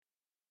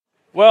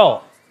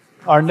Well,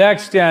 our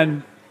next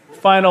and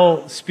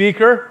final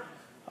speaker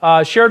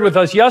shared with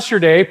us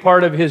yesterday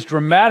part of his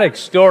dramatic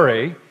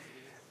story.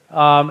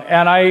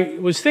 And I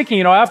was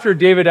thinking, after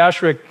David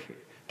Ashrick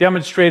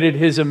demonstrated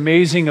his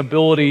amazing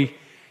ability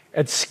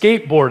at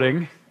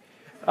skateboarding,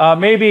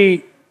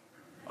 maybe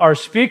our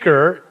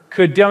speaker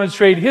could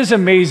demonstrate his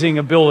amazing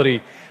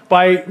ability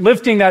by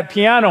lifting that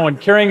piano and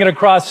carrying it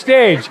across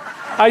stage.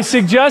 I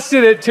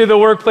suggested it to the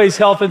workplace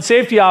health and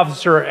safety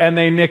officer, and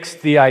they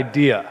nixed the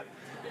idea.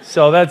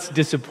 So that's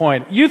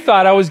disappointing. You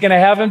thought I was going to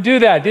have him do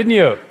that, didn't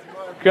you?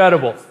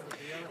 Incredible.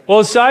 Well,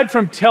 aside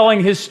from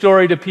telling his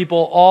story to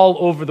people all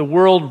over the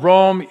world,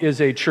 Rome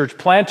is a church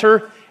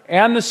planter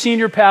and the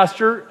senior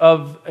pastor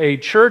of a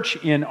church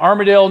in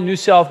Armidale, New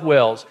South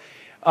Wales.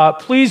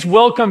 Please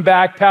welcome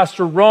back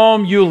Pastor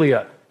Rome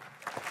Yulia.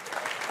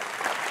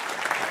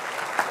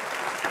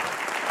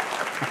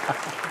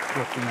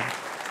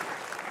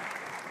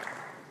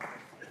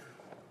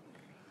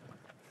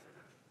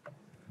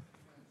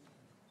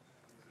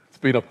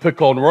 It's been a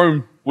pick on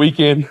Rome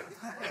weekend.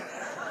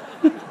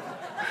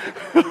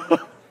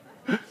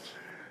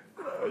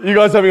 You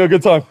guys having a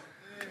good time?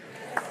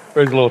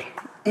 Praise the Lord.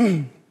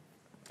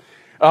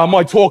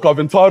 I've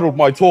entitled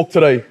my talk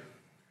today,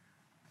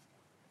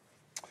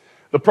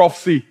 The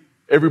Prophecy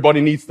Everybody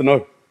Needs to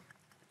Know.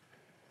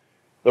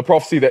 The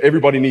prophecy that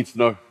everybody needs to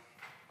know.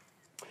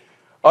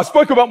 I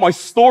spoke about my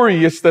story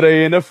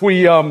yesterday, and if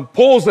we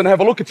pause and have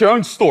a look at your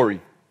own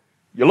story,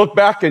 you look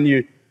back and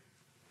you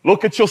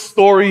look at your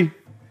story,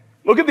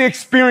 look at the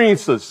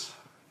experiences,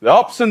 the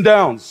ups and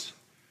downs,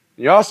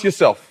 and you ask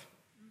yourself,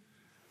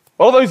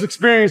 what do those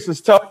experiences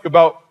tell you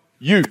about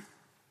you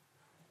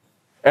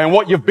and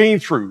what you've been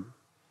through?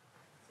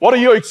 What are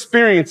your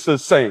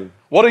experiences saying?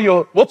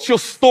 What's your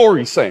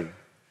story saying?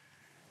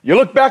 You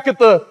look back at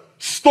the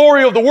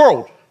story of the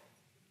world,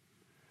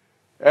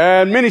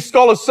 and many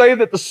scholars say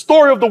that the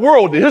story of the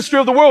world, the history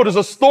of the world, is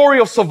a story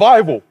of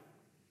survival.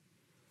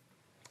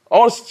 I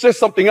want to say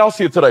something else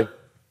here today.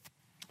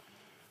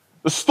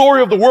 The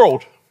story of the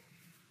world.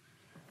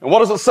 And what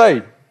does it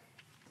say?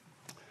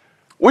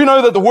 We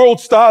know that the world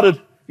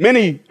started.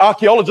 Many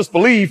archaeologists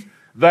believe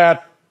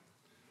that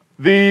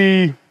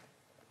the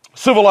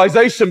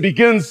civilization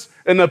begins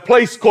in a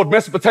place called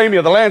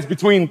Mesopotamia, the lands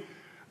between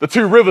the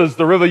two rivers,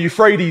 the river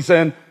Euphrates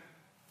and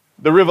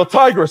the river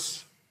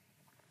Tigris.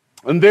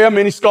 And there,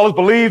 many scholars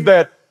believe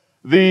that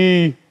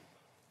the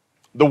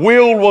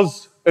wheel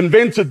was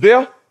invented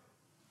there.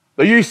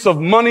 The use of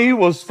money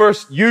was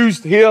first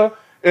used here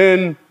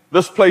in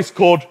this place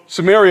called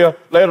Sumeria,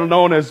 later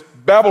known as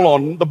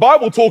Babylon. The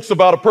Bible talks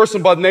about a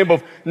person by the name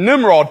of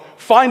Nimrod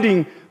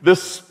finding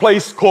this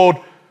place called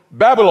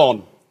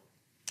Babylon.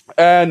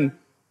 And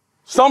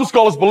some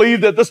scholars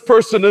believe that this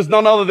person is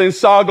none other than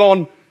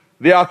Sargon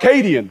the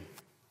Akkadian.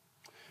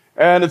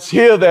 And it's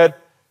here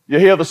that you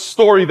hear the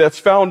story that's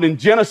found in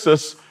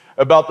Genesis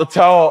about the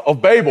Tower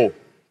of Babel.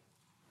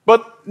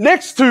 But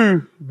next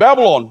to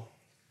Babylon,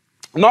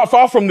 not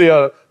far from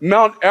there,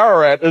 Mount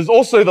Ararat is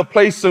also the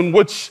place in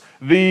which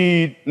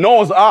the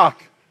Noah's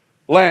Ark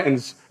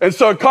lands. And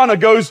so it kind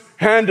of goes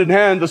hand in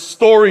hand, the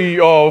story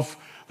of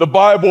the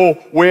Bible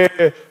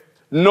where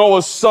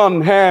Noah's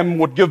son Ham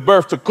would give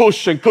birth to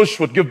Cush, and Cush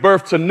would give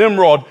birth to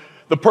Nimrod,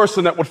 the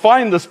person that would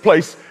find this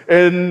place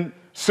in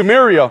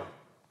Sumeria.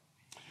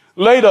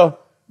 Later,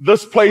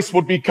 this place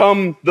would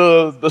become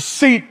the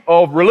seat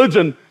of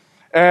religion,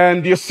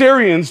 and the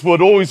Assyrians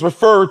would always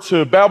refer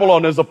to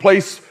Babylon as a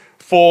place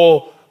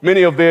for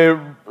many of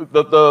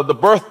the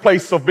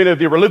birthplace of many of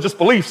their religious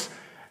beliefs.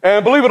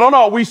 And believe it or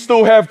not, we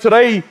still have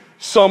today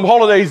some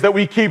holidays that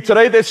we keep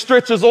today that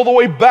stretches all the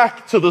way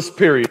back to this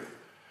period.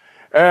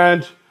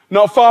 And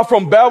not far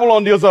from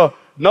Babylon, there's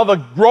another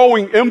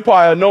growing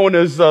empire known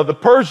as the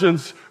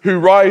Persians, who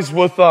rise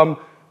with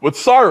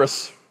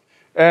Cyrus.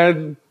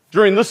 And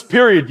during this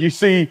period, you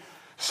see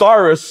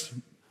Cyrus,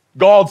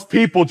 God's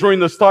people. During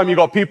this time, you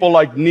got people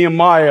like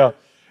Nehemiah,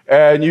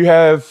 and you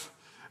have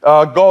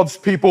God's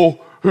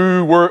people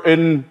who were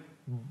in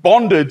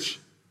bondage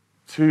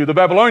to the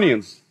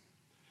Babylonians.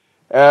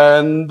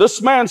 And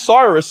this man,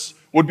 Cyrus,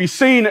 would be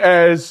seen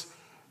as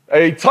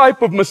a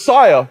type of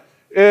Messiah.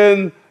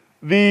 In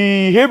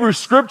the Hebrew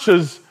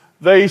scriptures,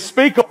 they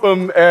speak of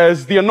him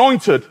as the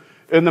anointed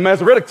in the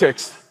Masoretic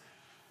text.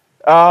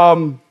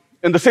 In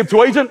the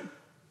Septuagint,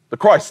 the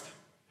Christ.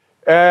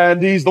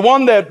 And he's the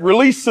one that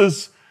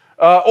releases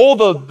all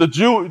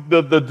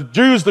the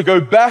Jews to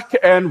go back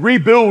and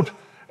rebuild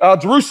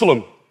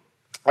Jerusalem.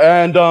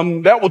 And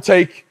that will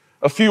take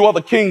a few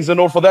other kings in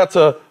order for that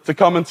to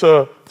come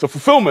into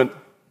fulfillment.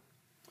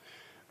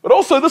 But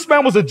also, this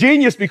man was a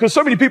genius because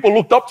so many people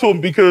looked up to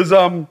him because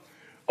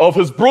of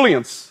his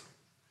brilliance.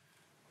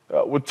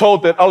 We're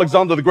told that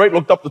Alexander the Great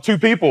looked up to two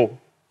people.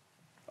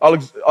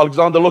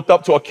 Alexander looked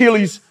up to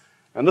Achilles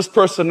and this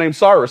person named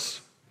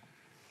Cyrus.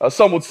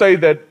 Some would say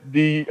that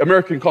the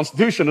American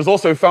Constitution is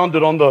also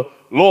founded on the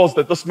laws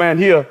that this man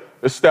here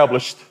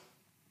established.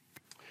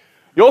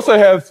 You also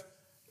have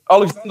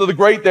Alexander the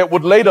Great that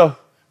would later,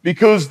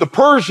 because the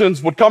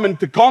Persians would come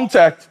into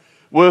contact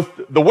with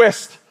the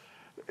West,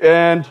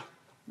 and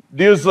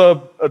there's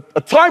a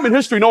time in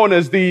history known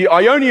as the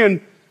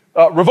Ionian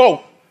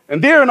Revolt.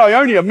 And there in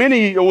Ionia,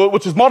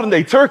 which is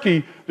modern-day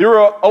Turkey, there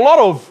are a lot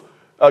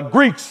of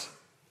Greeks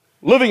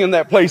living in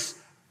that place.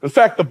 In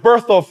fact, the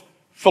birth of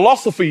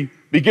philosophy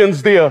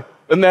begins there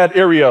in that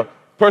area. A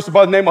person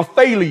by the name of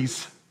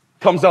Thales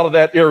comes out of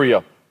that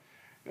area.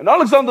 And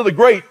Alexander the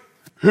Great,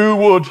 who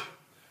would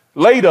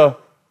later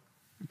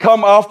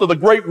come after the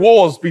great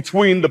wars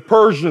between the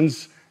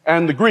Persians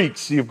and the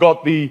Greeks. You've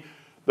got the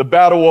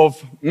Battle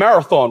of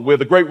Marathon, where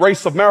the great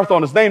race of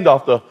Marathon is named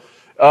after.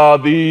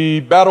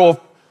 The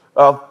Battle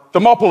of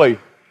Thermopylae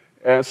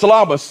and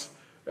Salamis,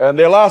 and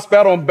their last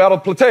battle, Battle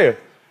of Plataea.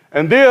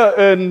 And there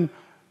in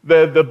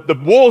the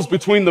wars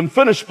between them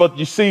finished, but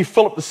you see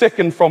Philip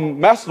II from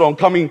Macedon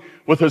coming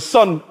with his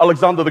son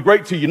Alexander the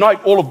Great to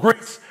unite all of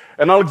Greece.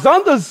 And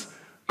Alexander's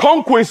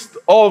conquest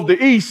of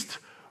the East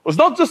was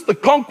not just the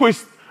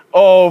conquest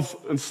of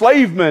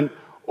enslavement,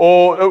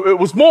 or it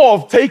was more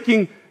of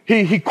taking,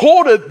 he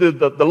called it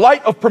the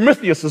light of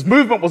Prometheus. His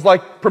movement was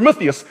like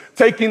Prometheus,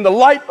 taking the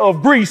light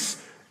of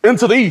Greece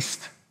into the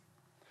East.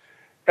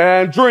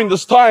 And during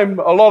this time,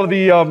 a lot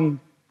of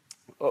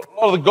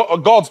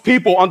God's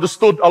people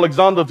understood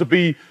Alexander to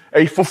be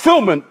a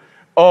fulfillment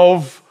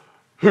of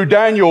who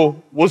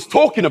Daniel was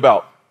talking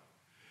about.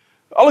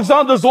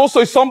 Alexander is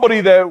also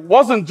somebody that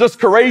wasn't just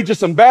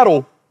courageous in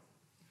battle.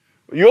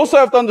 You also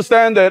have to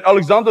understand that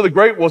Alexander the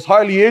Great was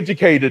highly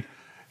educated.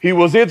 He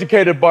was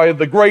educated by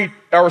the great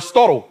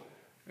Aristotle.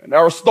 And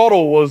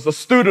Aristotle was a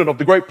student of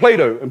the great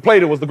Plato. And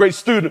Plato was a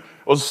student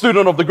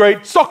of the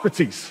great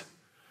Socrates.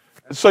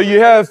 And so you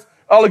have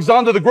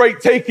Alexander the Great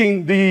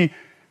taking the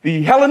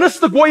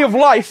Hellenistic way of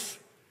life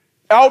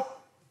out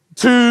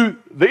to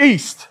the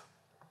east.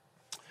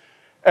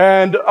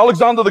 And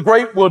Alexander the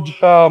Great would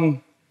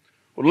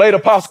later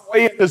pass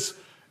away. His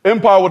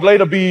empire would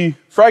later be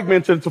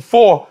fragmented into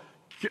four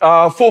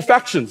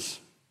factions.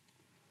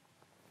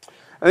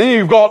 And then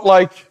you've got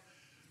like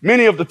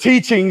many of the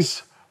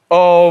teachings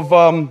of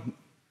the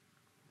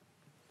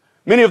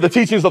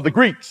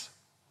Greeks.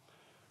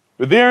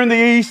 But they're in the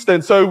east,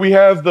 and so we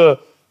have the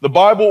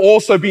Bible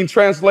also being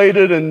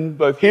translated in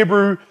both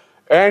Hebrew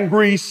and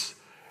Greece.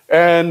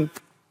 And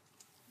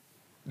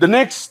the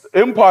next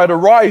empire to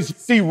rise, you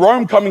see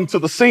Rome coming to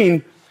the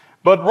scene.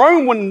 But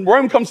when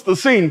Rome comes to the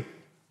scene,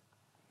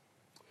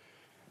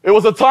 it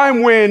was a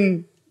time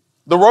when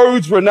the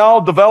roads were now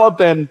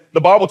developed, and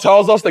the Bible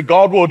tells us that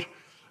God would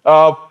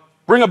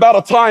bring about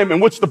a time in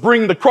which to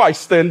bring the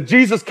Christ, and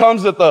Jesus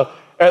comes at the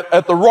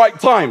right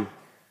time.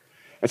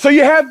 And so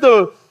you have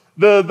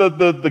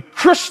the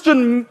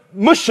Christian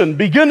mission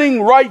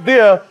beginning right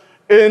there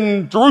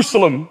in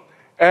Jerusalem,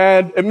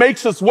 and it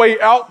makes its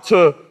way out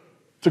to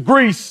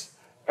Greece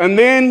and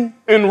then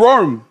in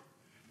Rome.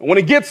 And when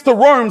it gets to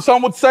Rome,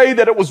 some would say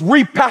that it was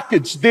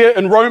repackaged there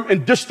in Rome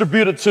and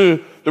distributed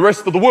to the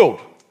rest of the world.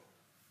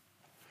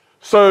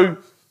 So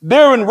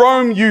there in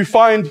Rome, you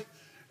find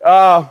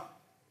the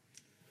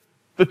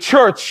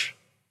church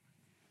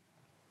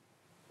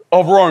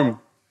of Rome,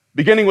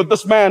 beginning with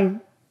this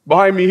man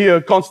behind me here,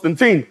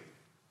 Constantine.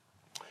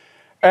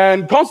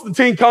 And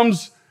Constantine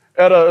comes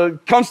to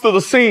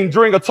the scene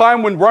during a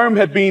time when Rome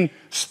had been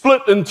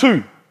split in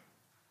two.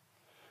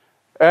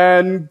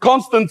 And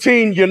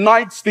Constantine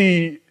unites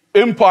the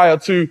empire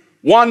to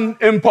one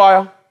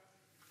empire,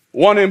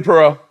 one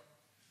emperor,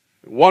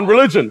 one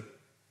religion.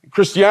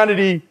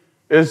 Christianity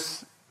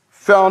is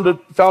found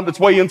its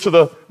way into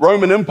the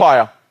Roman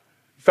Empire.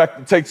 In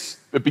fact,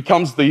 it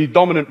becomes the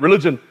dominant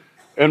religion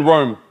in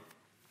Rome.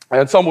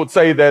 And some would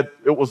say that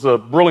it was a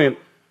brilliant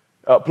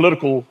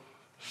political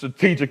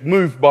strategic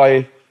move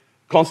by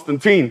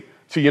Constantine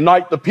to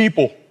unite the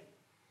people.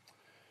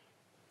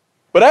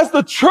 But as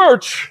the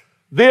church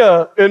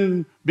there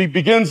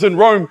begins in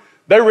Rome,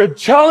 they were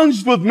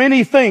challenged with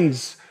many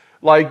things,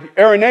 like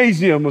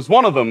Arianism was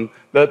one of them,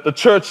 that the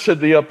church,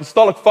 the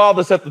apostolic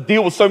fathers had to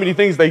deal with so many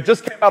things. They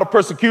just came out of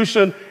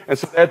persecution, and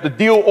so they had to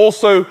deal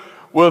also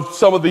with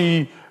some of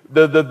the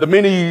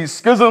many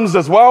schisms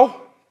as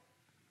well.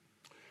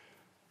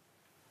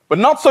 But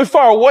not so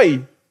far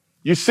away,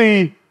 you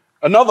see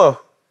another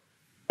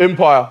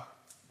empire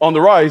on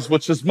the rise,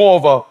 which is more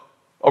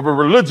of a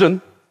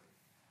religion.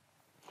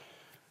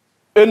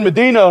 In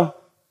Medina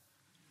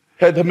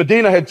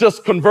had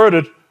just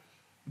converted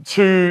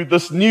to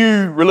this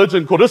new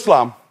religion called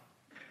Islam.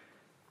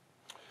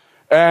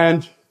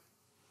 And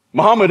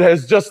Muhammad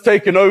has just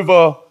taken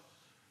over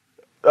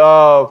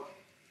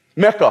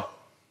Mecca.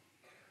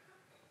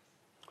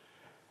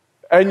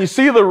 And you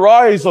see the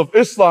rise of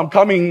Islam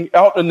coming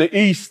out in the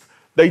east.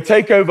 They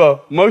take over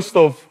most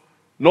of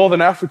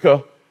northern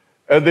Africa,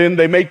 and then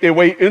they make their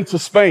way into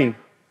Spain,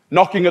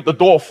 knocking at the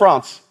door of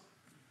France.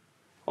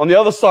 On the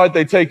other side,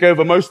 they take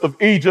over most of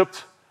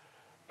Egypt,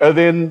 and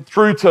then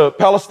through to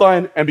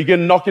Palestine, and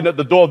begin knocking at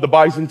the door of the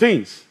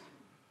Byzantines.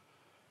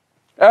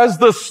 As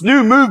this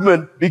new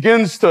movement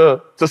begins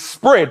to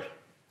spread,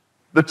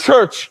 the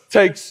church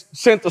takes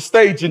center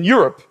stage in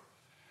Europe.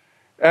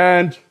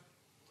 And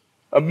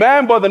a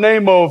man by the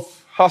name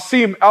of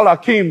Hasim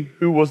al-Hakim,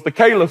 who was the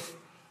caliph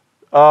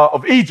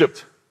of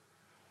Egypt,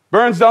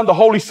 burns down the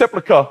Holy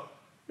Sepulchre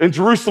in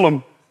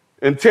Jerusalem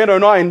in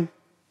 1009,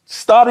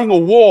 starting a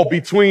war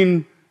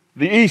between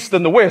the East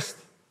and the West.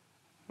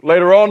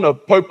 Later on, a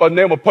pope by the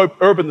name of Pope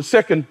Urban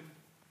II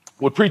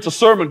would preach a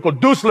sermon called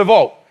Deus le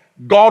veut,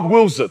 God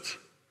wills it.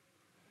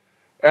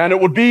 And it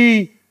would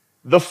be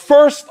the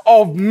first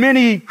of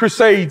many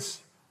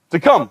crusades to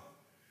come.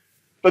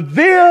 But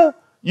there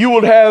you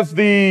would have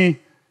the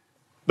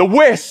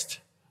West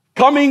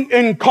coming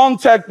in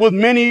contact with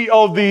many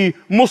of the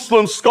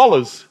Muslim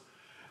scholars.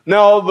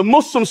 Now, the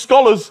Muslim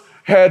scholars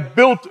had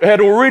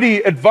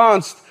already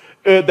advanced.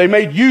 They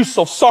made use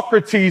of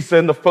Socrates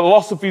and the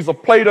philosophies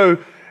of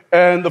Plato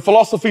and the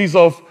philosophies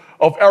of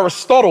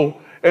Aristotle.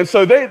 And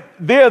so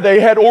they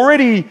had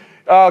already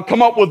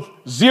come up with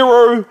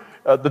zero,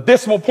 the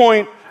decimal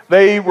point.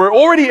 They were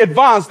already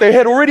advanced. They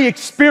had already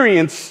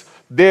experienced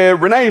their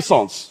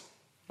Renaissance.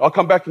 I'll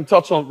come back and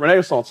touch on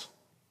Renaissance.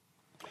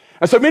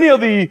 And so many of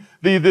the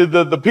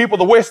people of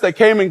the West that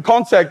came in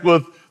contact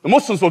with the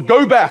Muslims would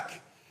go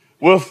back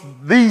with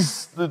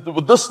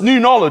this new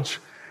knowledge.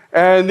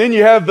 And then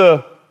you have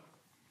the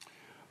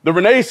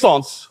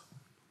Renaissance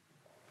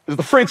is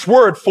the French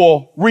word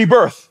for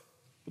rebirth.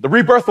 The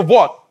rebirth of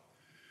what?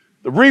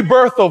 The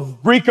rebirth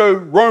of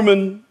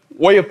Greco-Roman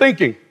way of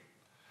thinking.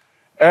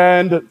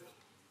 And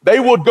they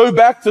would go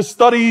back to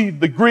study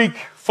the Greek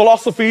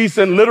philosophies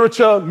and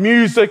literature,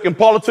 music and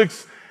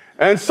politics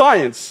and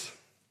science.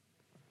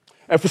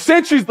 And for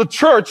centuries, the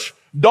church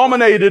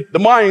dominated the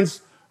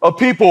minds of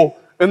people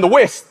in the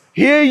West.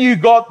 Here you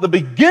got the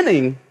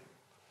beginning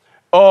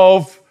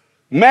of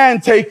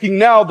man taking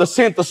now the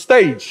center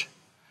stage.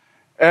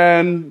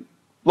 And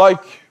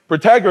like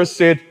Protagoras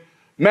said,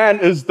 man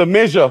is the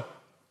measure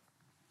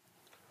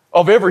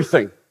of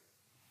everything.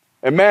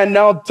 And man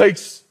now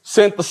takes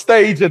center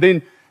stage, and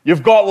then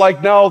you've got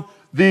like now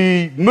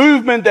the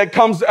movement that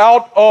comes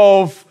out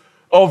of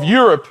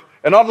Europe.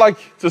 And I'd like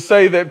to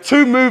say that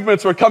two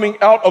movements were coming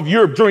out of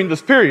Europe during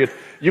this period.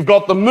 You've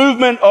got the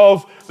movement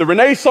of the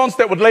Renaissance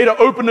that would later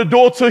open the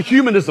door to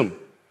humanism.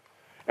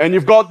 And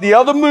you've got the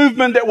other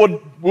movement that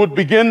would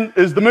begin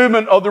is the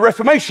movement of the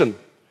Reformation.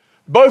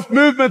 Both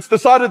movements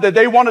decided that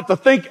they wanted to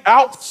think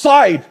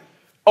outside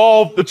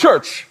of the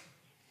church.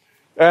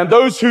 And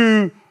those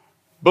who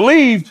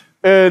believed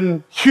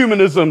in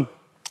humanism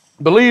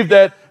believed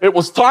that it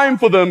was time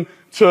for them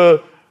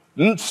to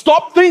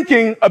stop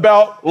thinking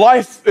about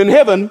life in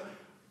heaven,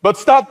 but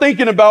start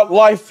thinking about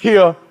life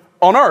here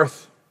on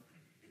earth.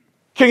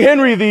 King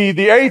Henry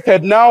VIII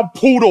had now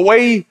pulled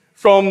away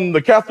from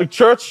the Catholic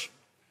Church.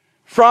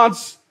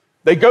 France,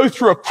 they go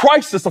through a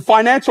crisis, a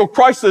financial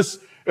crisis,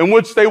 in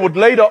which they would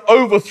later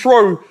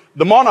overthrow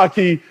the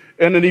monarchy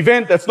in an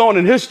event that's known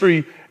in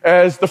history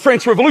as the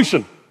French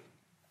Revolution.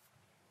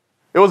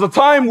 It was a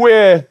time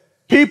where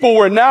people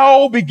were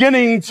now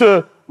beginning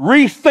to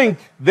rethink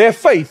their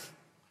faith,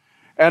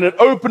 and it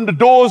opened the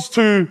doors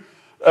to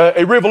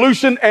a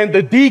revolution and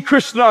the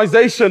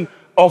de-Christianization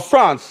of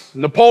France.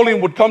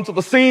 Napoleon would come to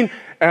the scene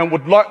and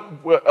would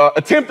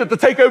attempted to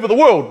take over the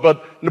world,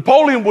 but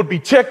Napoleon would be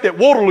checked at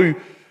Waterloo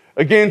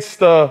against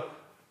the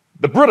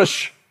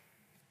British.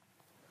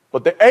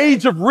 But the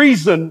age of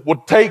reason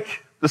would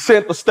take the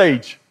center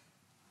stage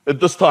at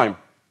this time.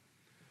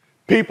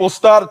 People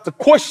started to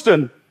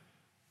question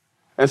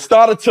and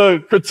started to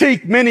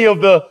critique many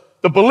of the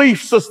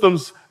belief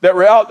systems that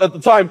were out at the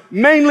time,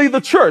 mainly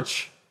the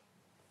church.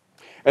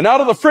 And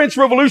out of the French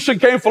Revolution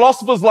came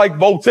philosophers like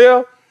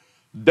Voltaire,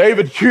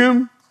 David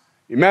Hume,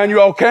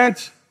 Immanuel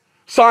Kant,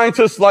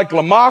 scientists like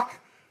Lamarck,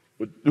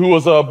 who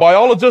was a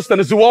biologist and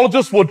a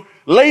zoologist, would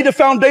lay the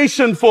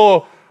foundation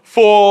for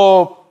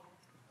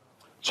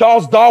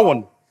Charles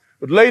Darwin,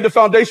 would lay the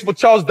foundation for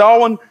Charles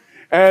Darwin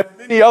and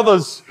many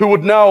others who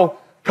would now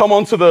come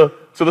onto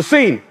the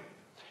scene.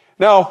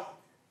 Now,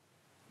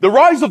 the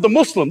rise of the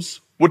Muslims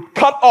would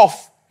cut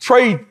off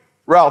trade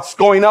routes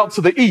going out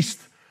to the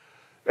east.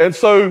 And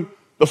so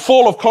the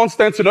fall of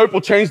Constantinople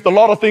changed a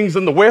lot of things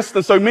in the West,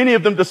 and so many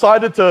of them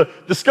decided to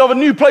discover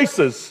new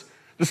places,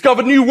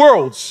 discover new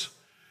worlds.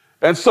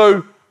 And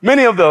so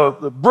many of the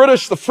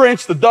British, the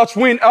French, the Dutch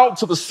went out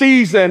to the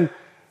seas, and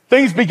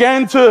things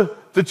began to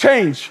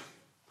change.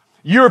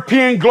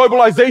 European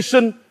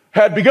globalization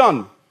had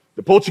begun.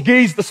 The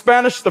Portuguese, the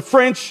Spanish, the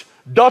French,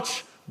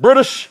 Dutch,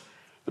 British,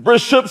 the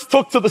British ships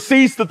took to the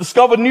seas to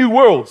discover new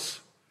worlds,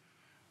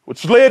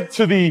 which led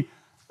to the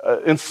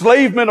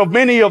enslavement of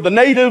many of the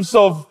natives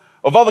of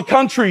other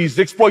countries,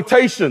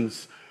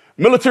 exploitations,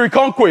 military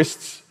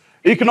conquests,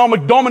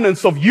 economic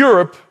dominance of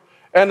Europe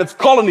and its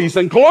colonies,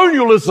 and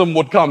colonialism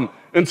would come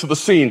into the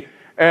scene.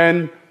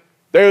 And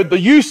the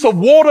use of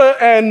water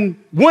and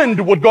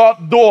wind would go out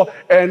the door,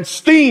 and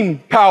steam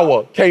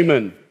power came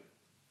in.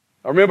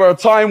 I remember a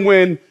time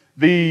when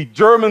the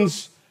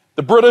Germans,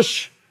 the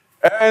British,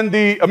 and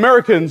the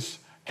Americans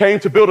came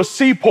to build a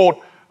seaport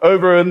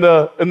over in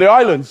the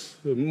islands,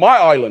 my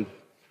island,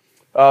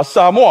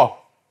 Samoa.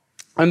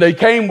 And they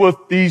came with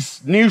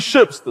these new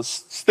ships, the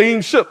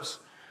steam ships.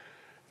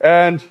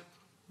 And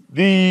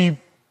the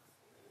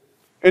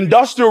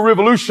Industrial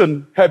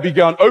Revolution had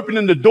begun,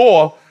 opening the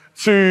door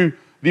to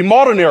the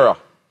modern era.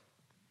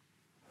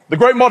 The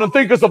great modern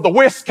thinkers of the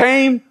West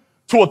came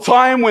to a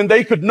time when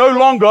they could no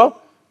longer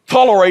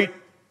tolerate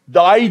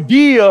the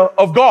idea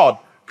of God.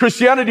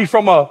 Christianity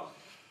from the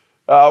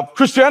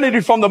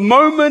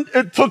moment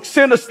it took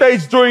center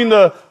stage during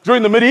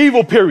the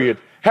medieval period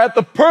had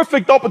the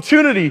perfect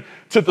opportunity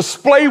to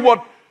display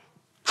what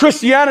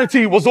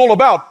Christianity was all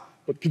about.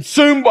 But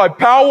consumed by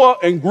power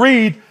and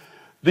greed,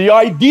 the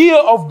idea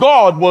of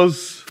God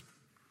was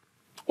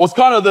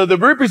kind of the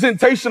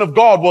representation of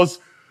God was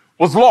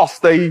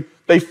lost. They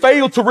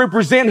failed to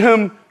represent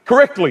him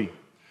correctly.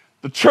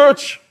 The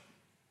church,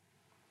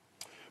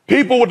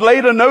 people would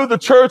later know the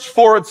church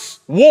for its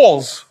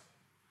wars,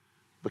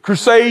 the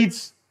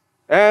Crusades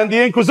and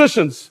the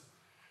Inquisitions,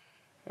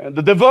 and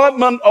the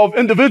development of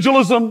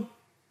individualism,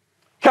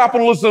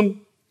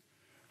 capitalism,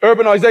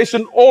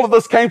 urbanization. All of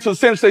this came to the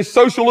center stage,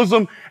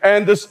 socialism,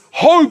 and this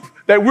hope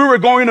that we were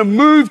going to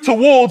move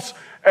towards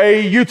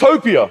a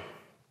utopia.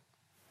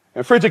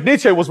 And Friedrich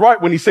Nietzsche was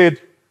right when he said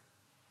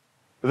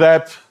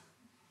that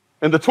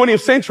in the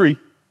 20th century,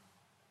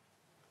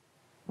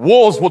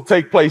 wars would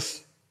take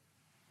place,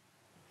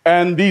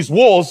 and these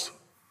wars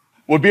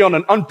would be on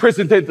an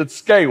unprecedented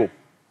scale.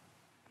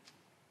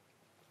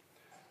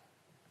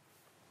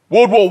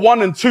 World War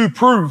I and II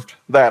proved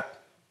that.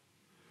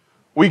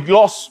 We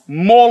lost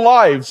more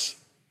lives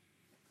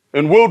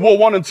in World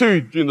War I and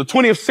II during the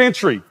 20th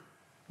century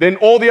than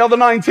all the other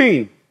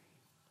 19.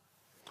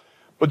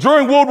 But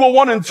during World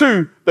War I and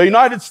II, the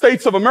United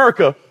States of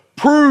America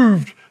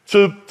proved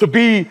to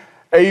be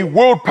a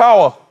world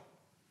power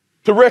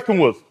to reckon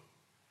with.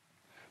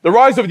 The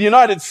rise of the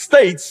United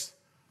States,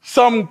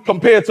 some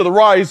compare to the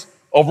rise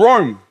of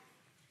Rome.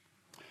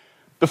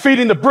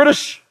 Defeating the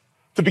British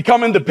to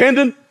become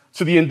independent,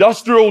 to the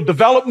industrial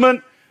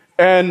development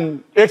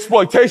and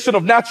exploitation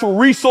of natural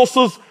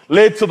resources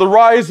led to the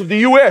rise of the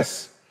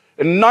U.S.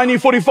 In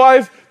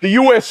 1945, the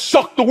U.S.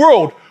 shocked the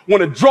world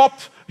when it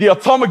dropped the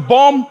atomic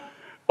bomb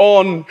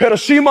on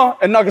Hiroshima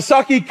and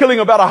Nagasaki, killing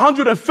about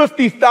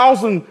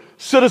 150,000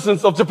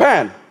 citizens of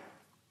Japan.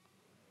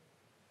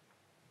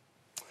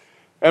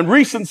 And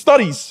recent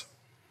studies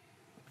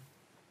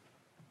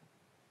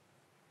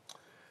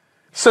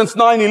since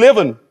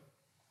 9/11,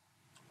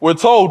 we're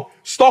told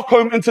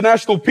Stockholm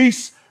International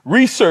Peace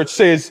Research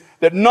says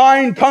that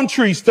 9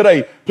 countries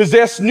today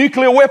possess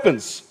nuclear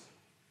weapons.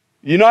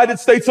 The United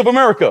States of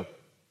America,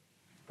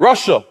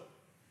 Russia,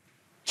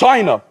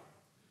 China,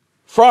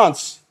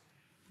 France,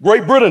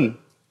 Great Britain,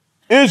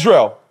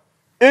 Israel,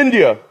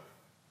 India,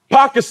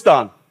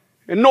 Pakistan,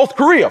 and North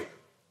Korea.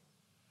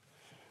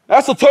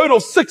 That's a total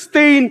of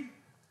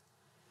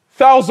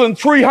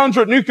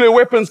 16,300 nuclear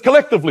weapons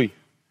collectively.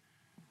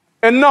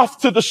 Enough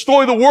to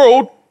destroy the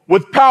world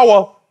with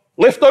power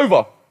left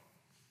over.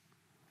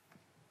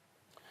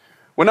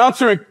 When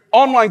answering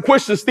online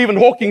questions, Stephen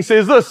Hawking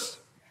says this: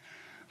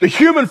 the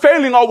human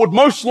failing I would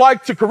most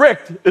like to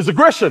correct is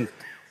aggression.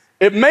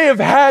 It may have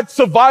had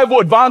survival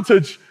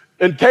advantage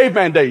in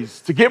caveman days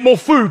to get more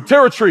food,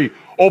 territory,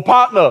 or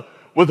partner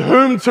with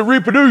whom to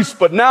reproduce,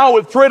 but now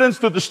it threatens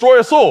to destroy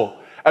us all.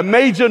 A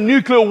major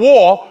nuclear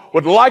war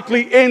would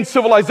likely end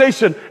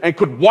civilization and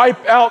could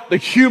wipe out the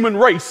human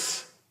race.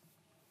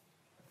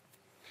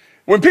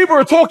 When people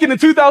were talking in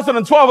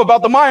 2012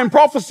 about the Mayan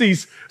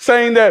prophecies,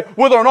 saying that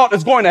whether or not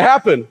it's going to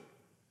happen,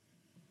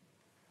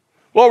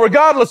 well,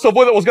 regardless of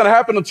whether it was going to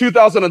happen in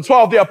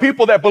 2012, there are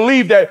people that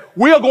believe that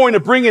we are going to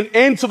bring an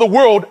end to the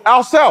world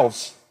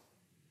ourselves.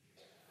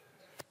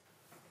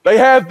 They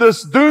have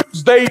this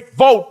doomsday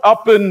vault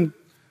up in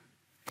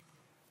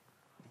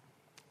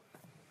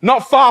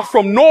not far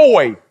from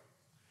Norway,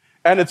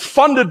 and it's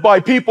funded by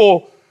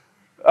people,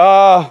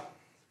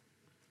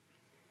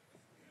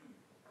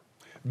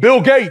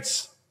 Bill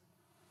Gates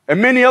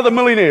and many other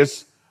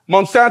millionaires,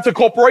 Monsanto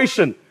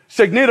Corporation,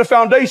 Signita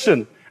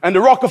Foundation, and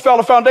the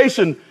Rockefeller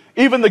Foundation.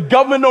 Even the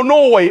government of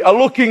Norway are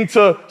looking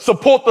to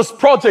support this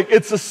project.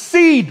 It's a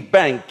seed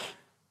bank.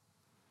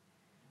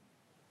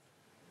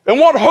 And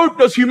what hope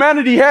does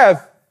humanity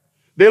have?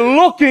 They're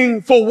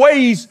looking for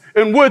ways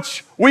in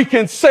which we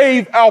can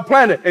save our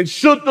planet. And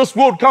should this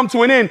world come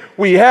to an end,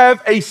 we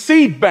have a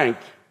seed bank.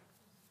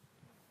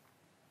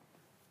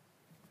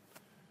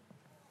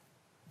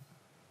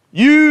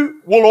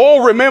 You will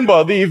all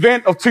remember the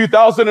event of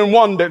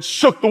 2001 that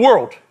shook the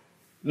world,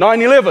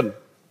 9/11.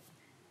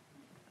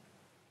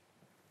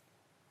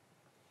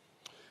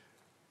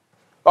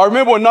 I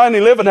remember when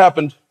 9/11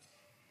 happened,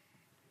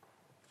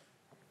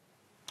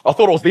 I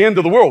thought it was the end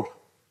of the world.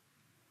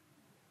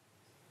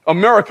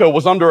 America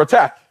was under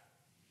attack.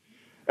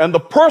 And the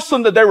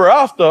person that they were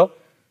after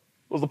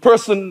was the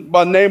person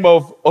by the name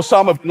of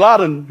Osama bin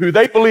Laden, who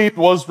they believed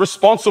was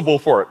responsible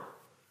for it.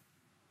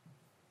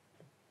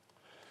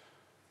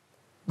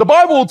 The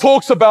Bible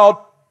talks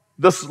about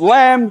this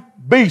lamb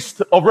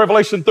beast of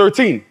Revelation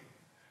 13.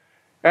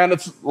 And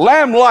it's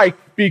lamb-like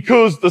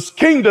because this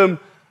kingdom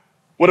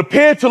would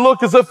appear to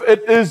look as if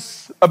it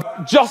is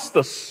about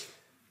justice,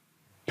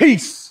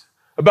 peace,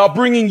 about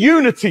bringing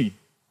unity.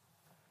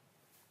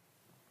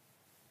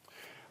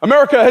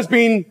 America has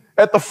been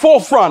at the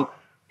forefront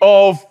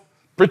of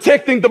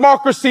protecting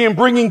democracy and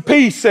bringing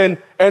peace and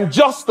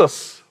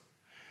justice.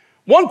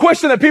 One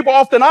question that people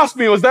often ask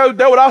me was they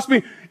would ask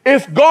me,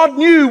 if God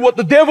knew what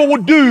the devil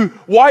would do,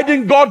 why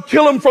didn't God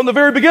kill him from the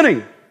very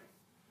beginning?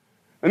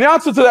 And the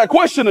answer to that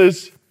question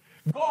is,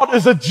 God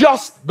is a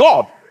just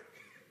God.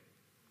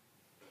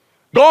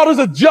 God is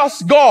a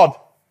just God.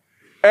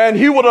 And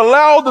he would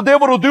allow the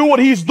devil to do what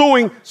he's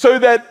doing so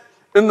that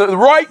in the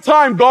right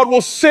time, God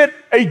will set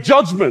a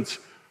judgment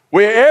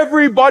where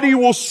everybody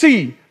will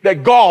see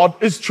that God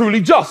is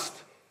truly just.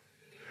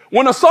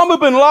 When Osama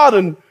bin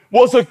Laden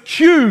was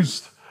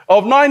accused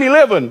of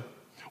 9/11,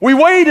 we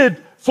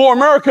waited for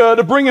America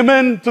to bring him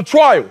in to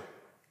trial.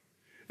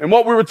 And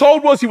what we were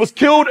told was he was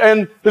killed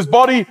and his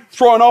body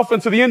thrown off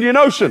into the Indian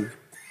Ocean.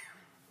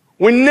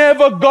 We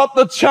never got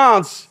the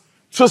chance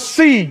to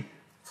see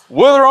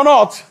whether or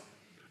not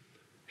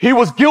he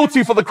was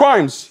guilty for the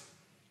crimes.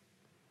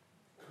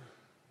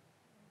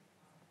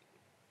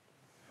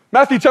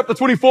 Matthew chapter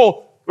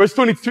 24, verse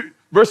 22,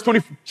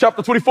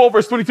 chapter 24,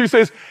 verse 22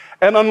 says,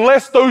 and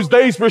unless those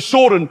days were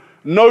shortened,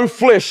 no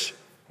flesh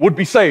would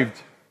be saved.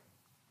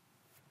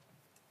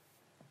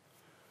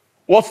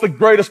 What's the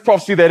greatest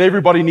prophecy that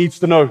everybody needs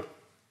to know?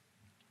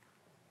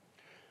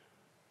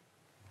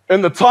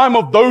 In the time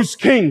of those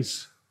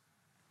kings,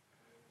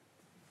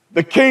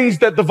 the kings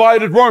that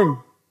divided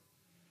Rome,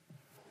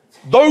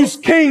 those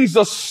kings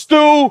are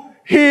still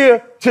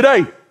here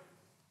today.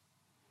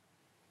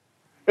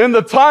 In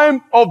the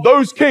time of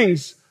those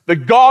kings, the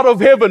God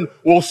of heaven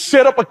will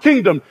set up a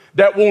kingdom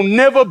that will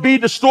never be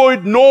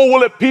destroyed, nor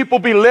will people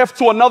be left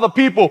to another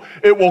people.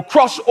 It will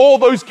crush all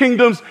those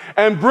kingdoms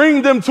and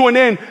bring them to an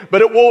end,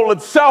 but it will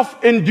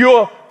itself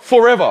endure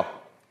forever.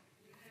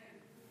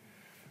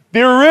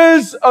 There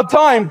is a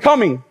time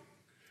coming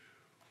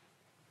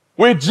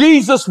where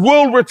Jesus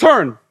will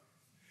return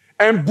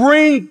and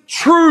bring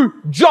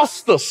true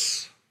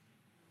justice.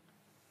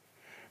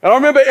 And I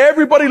remember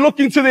everybody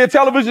looking to their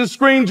television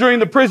screen during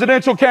the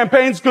presidential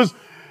campaigns because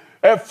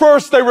at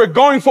first they were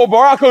going for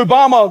Barack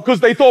Obama because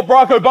they thought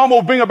Barack Obama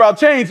would bring about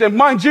change. And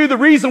mind you, the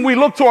reason we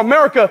look to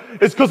America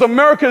is because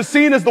America is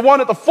seen as the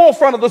one at the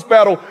forefront of this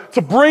battle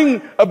to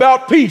bring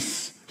about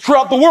peace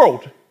throughout the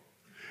world.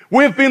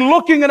 We've been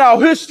looking in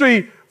our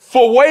history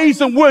for ways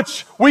in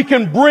which we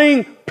can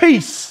bring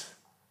peace.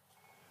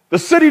 The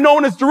city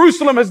known as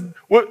Jerusalem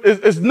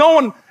is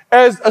known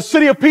as a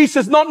city of peace,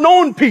 has not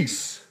known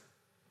peace.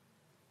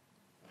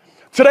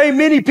 Today,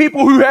 many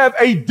people who have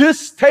a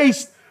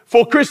distaste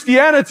for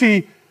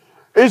Christianity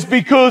is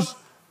because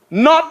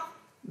not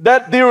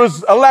that there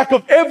is a lack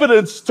of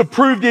evidence to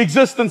prove the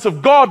existence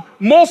of God,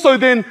 more so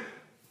than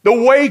the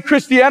way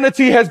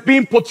Christianity has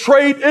been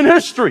portrayed in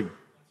history.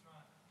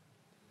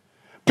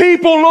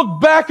 People look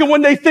back and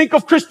when they think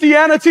of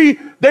Christianity,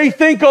 they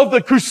think of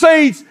the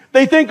Crusades,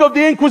 they think of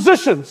the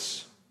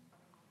Inquisitions.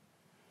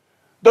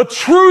 The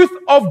truth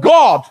of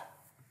God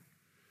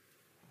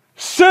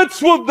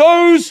sits with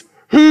those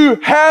who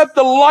have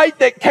the light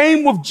that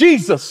came with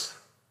Jesus.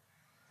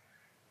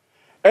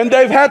 And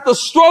they've had to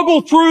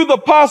struggle through the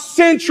past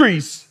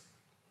centuries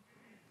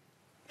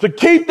to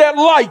keep that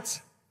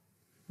light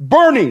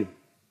burning.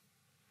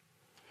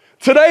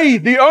 Today,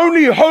 the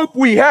only hope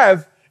we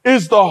have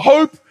is the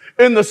hope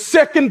in the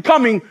second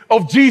coming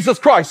of Jesus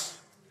Christ.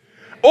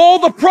 All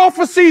the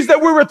prophecies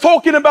that we were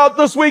talking about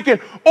this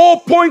weekend all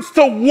points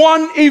to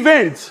one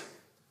event.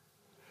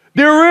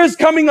 There is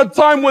coming a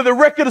time where the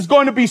record is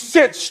going to be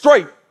set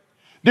straight.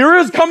 There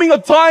is coming a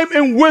time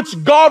in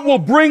which God will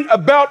bring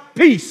about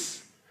peace.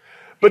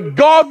 But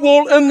God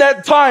will in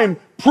that time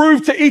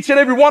prove to each and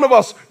every one of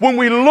us, when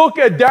we look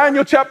at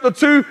Daniel chapter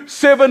 2,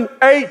 7,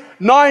 8,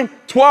 9,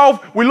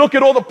 12, we look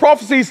at all the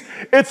prophecies,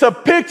 it's a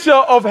picture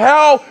of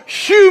how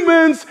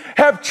humans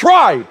have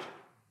tried.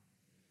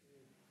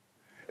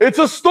 It's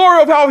a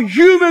story of how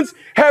humans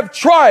have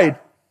tried.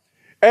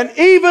 And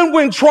even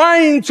when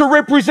trying to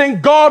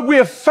represent God, we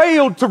have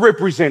failed to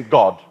represent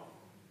God.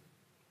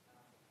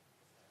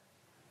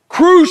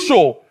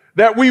 Crucial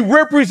that we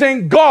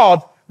represent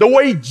God the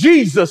way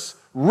Jesus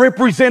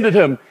represented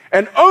him.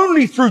 And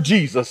only through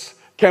Jesus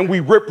can we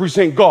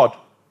represent God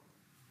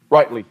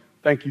rightly.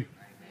 Thank you.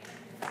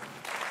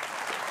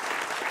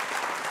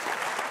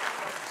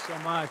 So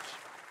much.